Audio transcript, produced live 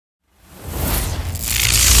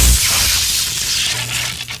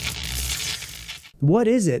What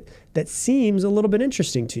is it that seems a little bit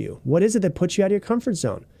interesting to you? What is it that puts you out of your comfort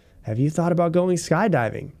zone? Have you thought about going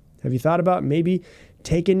skydiving? Have you thought about maybe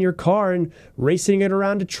taking your car and racing it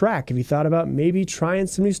around a track? Have you thought about maybe trying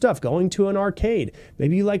some new stuff, going to an arcade?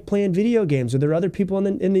 Maybe you like playing video games, or there are other people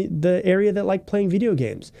in the area that like playing video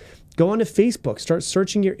games. Go onto Facebook, start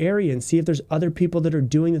searching your area and see if there's other people that are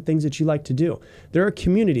doing the things that you like to do. There are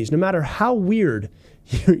communities, no matter how weird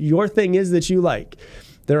your thing is that you like,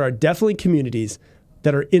 there are definitely communities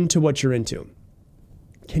that are into what you're into.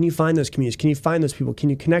 Can you find those communities? Can you find those people? Can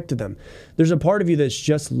you connect to them? There's a part of you that's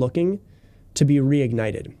just looking to be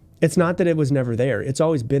reignited. It's not that it was never there. It's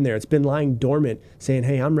always been there. It's been lying dormant, saying,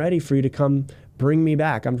 hey, I'm ready for you to come bring me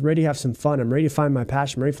back. I'm ready to have some fun. I'm ready to find my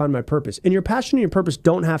passion. I'm ready to find my purpose. And your passion and your purpose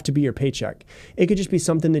don't have to be your paycheck. It could just be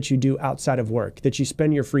something that you do outside of work, that you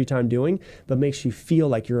spend your free time doing, but makes you feel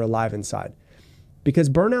like you're alive inside. Because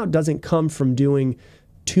burnout doesn't come from doing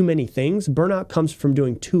too many things. Burnout comes from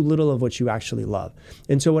doing too little of what you actually love.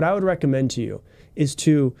 And so what I would recommend to you is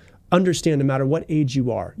to understand, no matter what age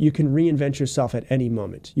you are, you can reinvent yourself at any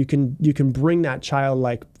moment. You can bring that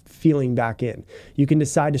childlike feeling back in. You can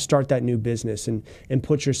decide to start that new business and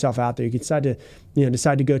put yourself out there. You can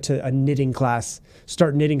decide to go to a knitting class,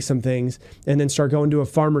 start knitting some things, and then start going to a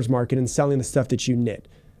farmer's market and selling the stuff that you knit.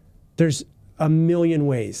 There's a million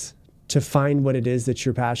ways to find what it is that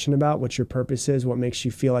you're passionate about, what your purpose is, what makes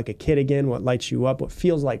you feel like a kid again, what lights you up, what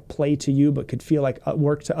feels like play to you but could feel like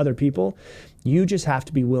work to other people. You just have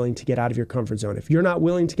to be willing to get out of your comfort zone. If you're not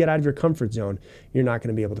willing to get out of your comfort zone, you're not going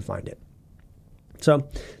to be able to find it. So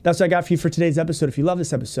that's what I got for you for today's episode. If you love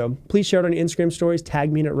this episode, please share it on your Instagram stories.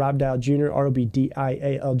 Tag me in at Rob Dial Jr.,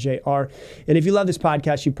 ROBDIALJR. And if you love this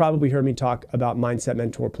podcast, you probably heard me talk about Mindset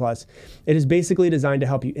Mentor Plus. It is basically designed to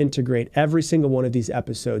help you integrate every single one of these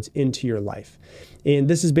episodes into your life. And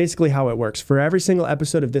this is basically how it works. For every single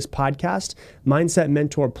episode of this podcast, Mindset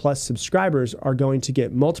Mentor Plus subscribers are going to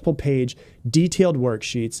get multiple page, detailed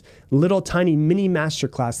worksheets, little tiny mini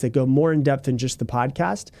masterclass that go more in depth than just the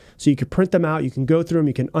podcast. So you can print them out, you can go through them,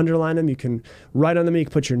 you can underline them, you can write on them, you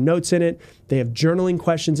can put your notes in it. They have journaling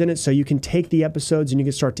questions in it, so you can take the episodes and you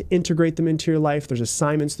can start to integrate them into your life. There's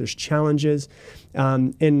assignments, there's challenges, so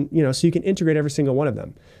you can integrate every single one of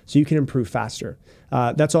them so you can improve faster.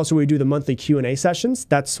 That's also where we do the monthly Q&A sessions.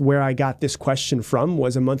 That's where I got this question from,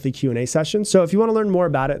 was a monthly Q&A session. So if you want to learn more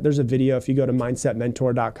about it, there's a video if you go to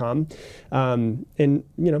mindsetmentor.com and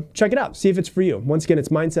check it out. See if it's for you. Once again, it's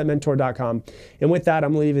mindsetmentor.com. And with that,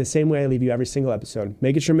 I'm going to leave you the same way I leave you every single episode.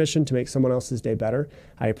 Make it your mission to make someone else's day better.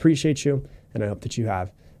 I appreciate you, and I hope that you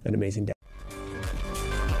have an amazing day.